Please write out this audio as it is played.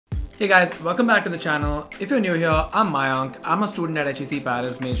Hey guys, welcome back to the channel. If you're new here, I'm Mayank. I'm a student at HEC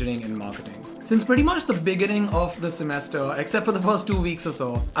Paris majoring in marketing. Since pretty much the beginning of the semester, except for the first 2 weeks or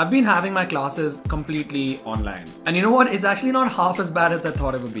so, I've been having my classes completely online. And you know what? It's actually not half as bad as I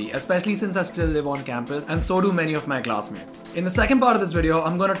thought it would be, especially since I still live on campus and so do many of my classmates. In the second part of this video,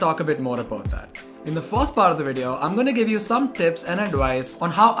 I'm going to talk a bit more about that. In the first part of the video, I'm going to give you some tips and advice on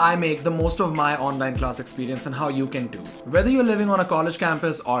how I make the most of my online class experience and how you can too, whether you're living on a college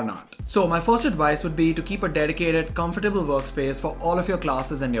campus or not. So my first advice would be to keep a dedicated, comfortable workspace for all of your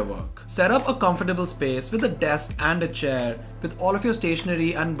classes and your work. Set up a comfortable space with a desk and a chair with all of your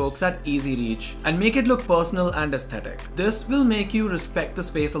stationery and books at easy reach and make it look personal and aesthetic. This will make you respect the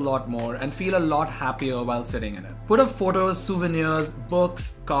space a lot more and feel a lot happier while sitting in it. Put up photos, souvenirs,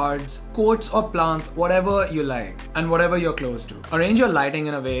 books, cards, quotes or plants, whatever you like and whatever you're close to. Arrange your lighting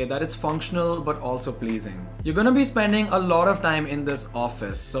in a way that it's functional but also pleasing. You're gonna be spending a lot of time in this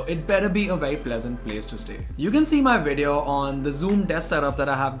office, so it better be a very pleasant place to stay. You can see my video on the Zoom desk setup that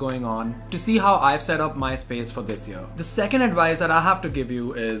I have going on to see how I've set up my space for this year. The second advice that I have to give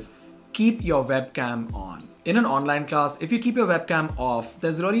you is keep your webcam on. In an online class, if you keep your webcam off,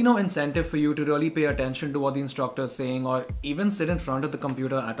 there's really no incentive for you to really pay attention to what the instructor is saying or even sit in front of the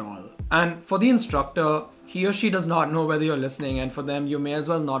computer at all. And for the instructor, he or she does not know whether you're listening, and for them, you may as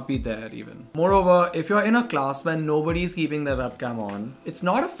well not be there even. Moreover, if you're in a class where nobody's keeping their webcam on, it's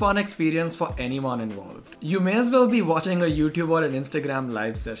not a fun experience for anyone involved. You may as well be watching a YouTube or an Instagram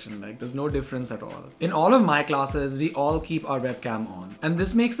live session, like there's no difference at all. In all of my classes, we all keep our webcam on, and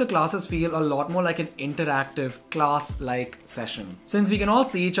this makes the classes feel a lot more like an interactive class-like session. Since we can all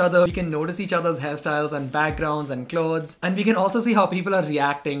see each other, we can notice each other's hairstyles and backgrounds and clothes, and we can also see how people are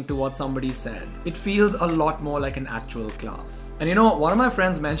reacting to what somebody said. It feels a lot more like an actual class. And you know, one of my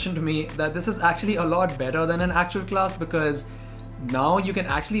friends mentioned to me that this is actually a lot better than an actual class because now you can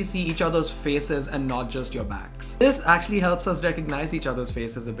actually see each other's faces and not just your backs. This actually helps us recognize each other's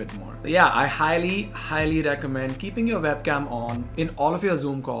faces a bit more. So yeah, I highly recommend keeping your webcam on in all of your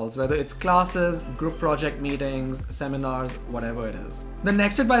Zoom calls, whether it's classes, group project meetings, seminars, whatever it is. The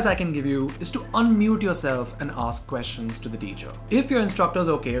next advice I can give you is to unmute yourself and ask questions to the teacher. If your instructor is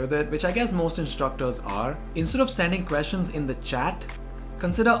okay with it, which I guess most instructors are, instead of sending questions in the chat,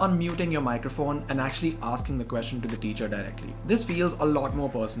 consider unmuting your microphone and actually asking the question to the teacher directly. This feels a lot more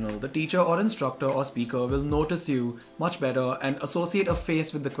personal. The teacher or instructor or speaker will notice you much better and associate a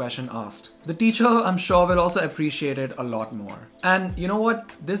face with the question asked. The teacher, I'm sure, will also appreciate it a lot more. And you know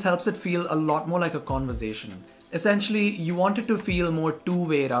what? This helps it feel a lot more like a conversation. Essentially, you want it to feel more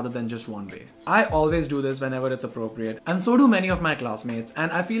two-way rather than just one way. I always do this whenever it's appropriate, and so do many of my classmates,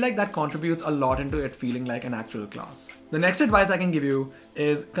 and I feel like that contributes a lot into it feeling like an actual class. The next advice I can give you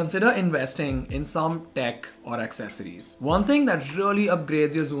is consider investing in some tech or accessories. One thing that really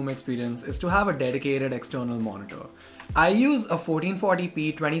upgrades your Zoom experience is to have a dedicated external monitor. I use a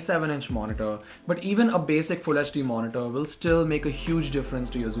 1440p 27-inch monitor, but even a basic Full HD monitor will still make a huge difference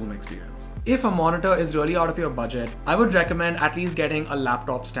to your Zoom experience. If a monitor is really out of your budget, I would recommend at least getting a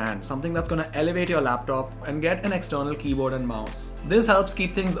laptop stand, something that's going to elevate your laptop, and get an external keyboard and mouse. This helps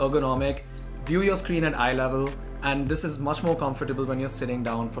keep things ergonomic, view your screen at eye level, and this is much more comfortable when you're sitting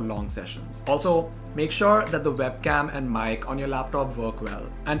down for long sessions. Also, make sure that the webcam and mic on your laptop work well.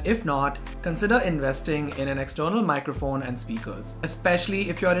 And if not, consider investing in an external microphone and speakers, especially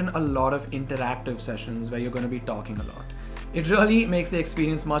if you're in a lot of interactive sessions where you're going to be talking a lot. It really makes the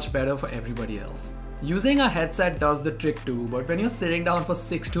experience much better for everybody else. Using a headset does the trick too, but when you're sitting down for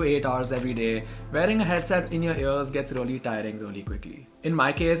 6 to 8 hours every day, wearing a headset in your ears gets really tiring really quickly. In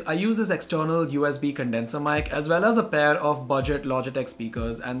my case, I use this external USB condenser mic as well as a pair of budget Logitech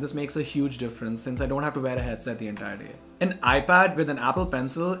speakers, and this makes a huge difference since I don't have to wear a headset the entire day. An iPad with an Apple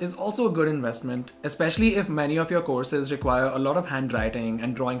Pencil is also a good investment, especially if many of your courses require a lot of handwriting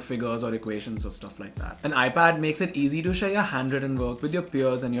and drawing figures or equations or stuff like that. An iPad makes it easy to share your handwritten work with your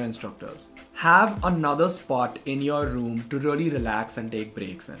peers and your instructors. Have another spot in your room to really relax and take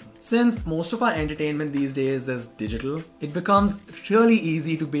breaks in. Since most of our entertainment these days is digital, it becomes really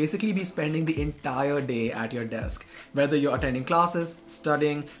easy to basically be spending the entire day at your desk, whether you're attending classes,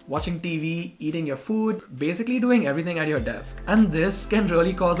 studying, watching TV, eating your food, basically doing everything at your desk. And this can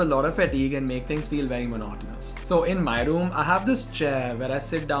really cause a lot of fatigue and make things feel very monotonous. So in my room, I have this chair where I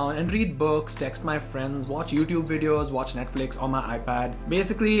sit down and read books, text my friends, watch YouTube videos, watch Netflix on my iPad.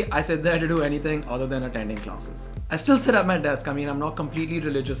 Basically, I sit there to do anything other than attending classes. I still sit at my desk. I mean, I'm not completely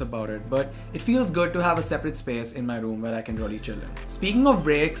religious about it, but it feels good to have a separate space in my room where I can really chill in. Speaking of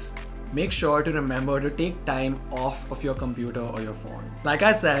breaks, make sure to remember to take time off of your computer or your phone. Like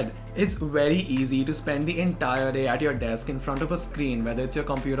I said, it's very easy to spend the entire day at your desk in front of a screen, whether it's your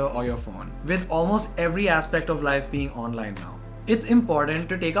computer or your phone, with almost every aspect of life being online now. It's important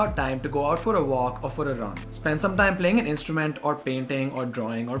to take out time to go out for a walk or for a run. Spend some time playing an instrument or painting or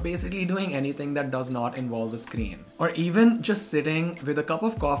drawing or basically doing anything that does not involve a screen. Or even just sitting with a cup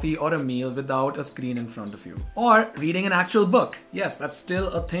of coffee or a meal without a screen in front of you. Or reading an actual book. Yes, that's still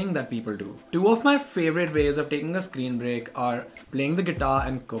a thing that people do. Two of my favorite ways of taking a screen break are playing the guitar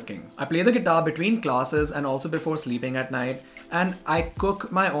and cooking. I play the guitar between classes and also before sleeping at night, and I cook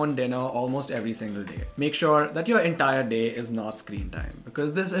my own dinner almost every single day. Make sure that your entire day is not screen time,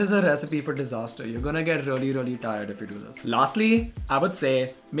 because this is a recipe for disaster. You're gonna get really tired if you do this. Lastly, I would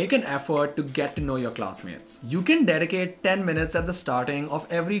say make an effort to get to know your classmates. You can dedicate 10 minutes at the starting of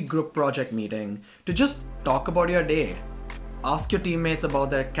every group project meeting to just talk about your day. Ask your teammates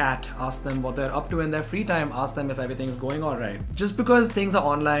about their cat, ask them what they're up to in their free time, ask them if everything's going alright. Just because things are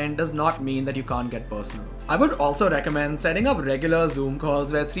online does not mean that you can't get personal. I would also recommend setting up regular Zoom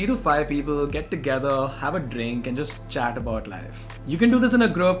calls where 3 to 5 people get together, have a drink, and just chat about life. You can do this in a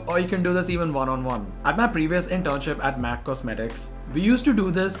group, or you can do this even one-on-one. At my previous internship at MAC Cosmetics, we used to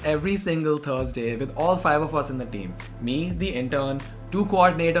do this every single Thursday with all 5 of us in the team. Me, the intern, 2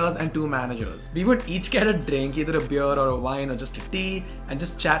 coordinators and 2 managers. We would each get a drink, either a beer or a wine or just a tea, and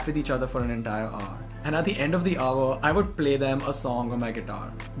just chat with each other for an entire hour. And at the end of the hour, I would play them a song on my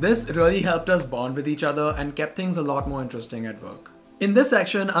guitar. This really helped us bond with each other and kept things a lot more interesting at work. In this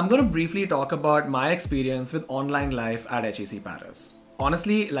section, I'm going to briefly talk about my experience with online life at HEC Paris.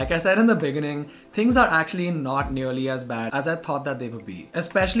 Honestly, like I said in the beginning, things are actually not nearly as bad as I thought that they would be,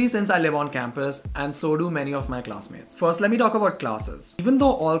 especially since I live on campus and so do many of my classmates. First, let me talk about classes. Even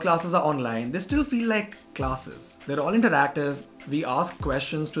though all classes are online, they still feel like classes. They're all interactive. We ask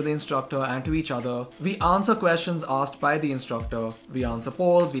questions to the instructor and to each other. We answer questions asked by the instructor. We answer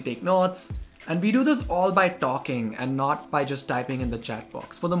polls, we take notes. And we do this all by talking and not by just typing in the chat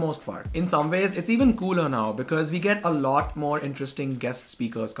box, for the most part. In some ways, it's even cooler now because we get a lot more interesting guest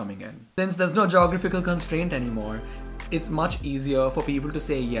speakers coming in. Since there's no geographical constraint anymore, it's much easier for people to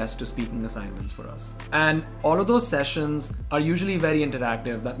say yes to speaking assignments for us. And all of those sessions are usually very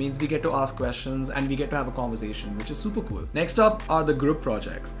interactive. That means we get to ask questions and we get to have a conversation, which is super cool. Next up are the group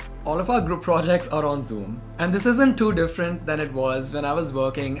projects. All of our group projects are on Zoom. And this isn't too different than it was when I was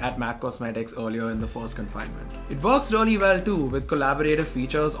working at MAC Cosmetics earlier in the first confinement. It works really well too, with collaborative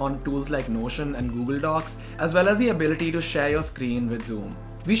features on tools like Notion and Google Docs, as well as the ability to share your screen with Zoom.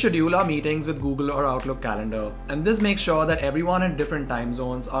 We schedule our meetings with Google or Outlook Calendar, and this makes sure that everyone in different time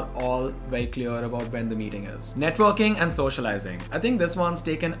zones are all very clear about when the meeting is. Networking and socializing. I think this one's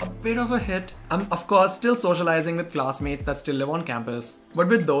taken a bit of a hit. I'm of course still socializing with classmates that still live on campus, but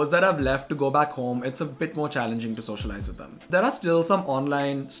with those that have left to go back home, it's a bit more challenging to socialize with them. There are still some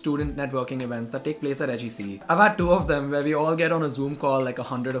online student networking events that take place at HEC. I've had 2 of them where we all get on a Zoom call, like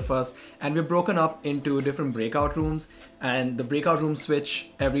 100 of us, and we're broken up into different breakout rooms, and the breakout rooms switch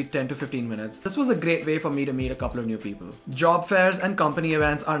every 10 to 15 minutes. This was a great way for me to meet a couple of new people. Job fairs and company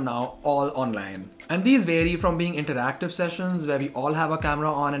events are now all online. And these vary from being interactive sessions where we all have a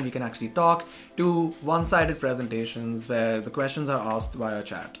camera on and we can actually talk, to one-sided presentations where the questions are asked via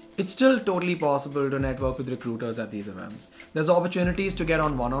chat. It's still totally possible to network with recruiters at these events. There's opportunities to get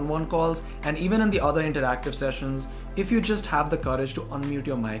on one-on-one calls, and even in the other interactive sessions, if you just have the courage to unmute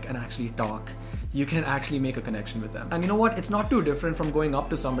your mic and actually talk, you can actually make a connection with them. And you know what? It's not too different from going up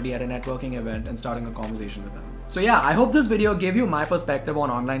to somebody at a networking event and starting a conversation with them. So yeah, I hope this video gave you my perspective on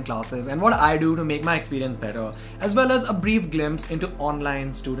online classes and what I do to make my experience better, as well as a brief glimpse into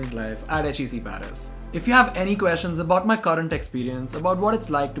online student life at HEC Paris. If you have any questions about my current experience, about what it's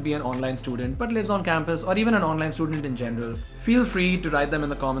like to be an online student but lives on campus, or even an online student in general, feel free to write them in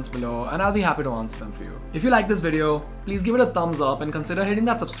the comments below and I'll be happy to answer them for you. If you like this video, please give it a thumbs up and consider hitting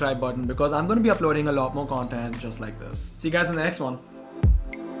that subscribe button, because I'm going to be uploading a lot more content just like this. See you guys in the next one.